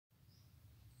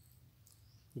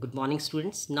Good morning,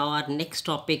 students. Now our next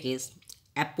topic is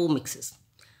apomixis.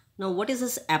 Now what is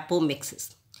this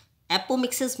apomixis?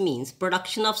 Apomixis means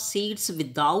production of seeds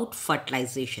without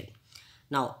fertilization.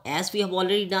 Now as we have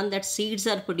already done that seeds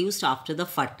are produced after the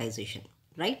fertilization,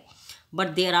 right?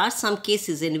 But there are some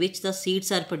cases in which the seeds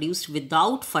are produced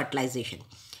without fertilization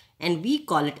and we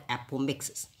call it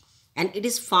apomixis. And it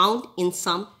is found in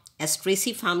some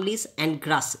Asteraceae families and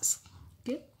grasses.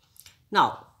 Okay?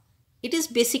 Now, it is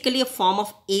basically a form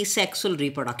of asexual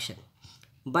reproduction,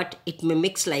 but it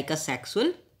mimics like a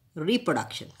sexual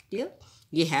reproduction. Clear?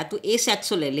 ये है तो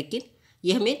asexual है लेकिन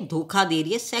ये हमें धोखा दे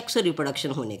रही है sexual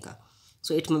reproduction होने का.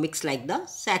 So it mimics like the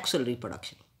sexual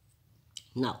reproduction.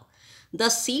 Now, the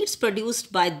seeds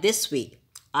produced by this way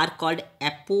are called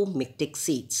apomictic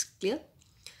seeds. Clear?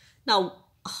 Now,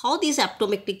 how these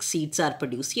apomictic seeds are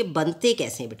produced? ये बनते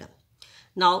कैसे हैं बेटा?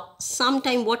 Now,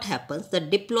 sometime what happens, the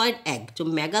diploid egg, जो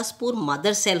megaspore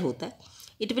mother cell होता है,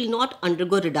 it will not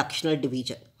undergo reductional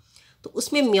division. तो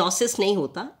उसमें meiosis नहीं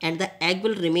होता and the egg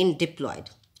will remain diploid.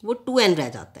 वो 2n रह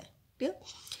जाता है, clear?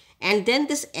 And then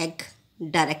this egg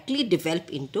directly develop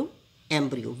into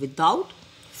embryo without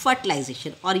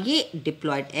fertilization. और ये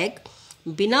diploid egg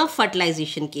बिना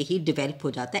fertilization के ही develop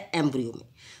हो जाता है embryo में.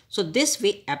 So this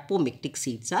way apomictic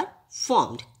seeds are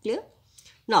formed, clear?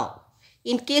 Now,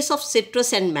 in case of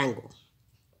citrus and mango,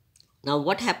 now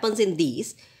what happens in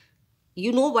these,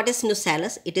 you know what is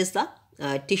nucellus? It is the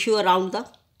tissue around the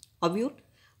ovule.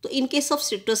 So in case of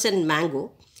citrus and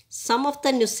mango, some of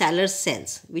the nucellar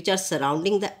cells which are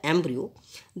surrounding the embryo,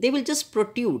 they will just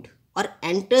protrude or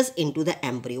enters into the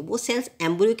embryo. वो cells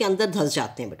embryo के अंदर धस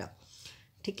जाते हैं बेटा,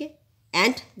 ठीक है?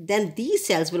 And then these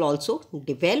cells will also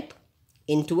develop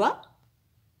into a,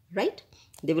 right?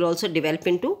 They will also develop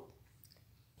into,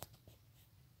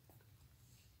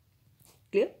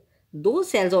 clear? Those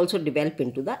cells also develop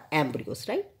into the embryos,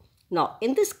 right? Now,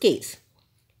 in this case,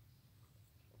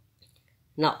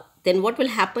 now, then what will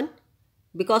happen?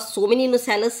 Because so many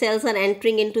nucellar cells are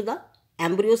entering into the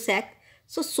embryo sac,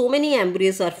 so many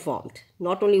embryos are formed,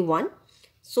 not only one,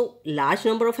 so large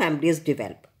number of embryos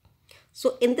develop.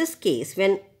 So in this case,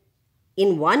 when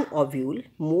in one ovule,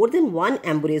 more than one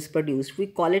embryo is produced, we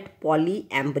call it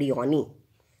polyembryony.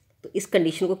 तो इस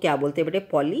condition को क्या बोलते हैं बेटे?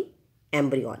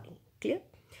 Polyembryony. Clear?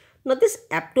 Now this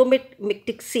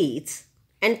apomictic seeds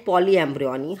and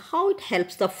polyembryony, how it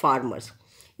helps the farmers?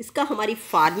 इसका हमारी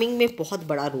farming में बहुत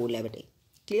बड़ा role है बेटे.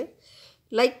 Clear?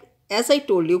 Like as I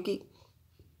told you कि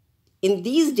in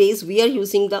these days we are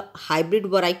using the hybrid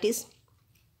varieties.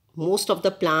 Most of the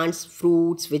plants,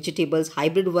 fruits, vegetables,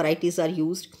 hybrid varieties are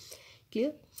used.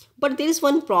 Clear? But there is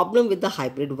one problem with the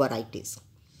hybrid varieties.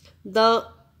 The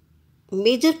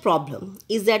major problem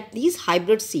is that these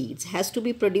hybrid seeds has to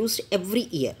be produced every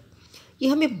year. ये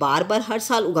हमें बार बार हर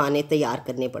साल उगाने तैयार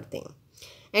करने पड़ते हैं.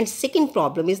 And second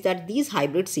problem is that these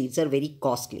hybrid seeds are very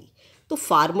costly. तो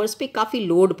farmers पे काफ़ी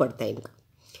load पड़ता है इनका.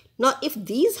 Now if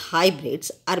these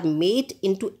hybrids are made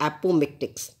into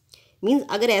apomictics, means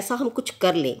अगर ऐसा हम कुछ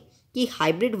कर लें कि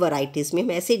hybrid varieties में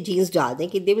हम ऐसे genes डाल दें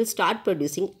कि they will start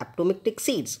producing apomictic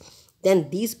seeds, then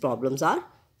these problems are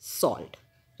solved,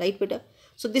 right बेटा?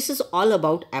 So this is all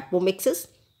about apomixis,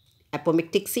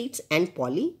 apomictic seeds and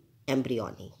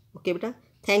polyembryony. Okay beta?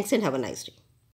 Thanks and have a nice day.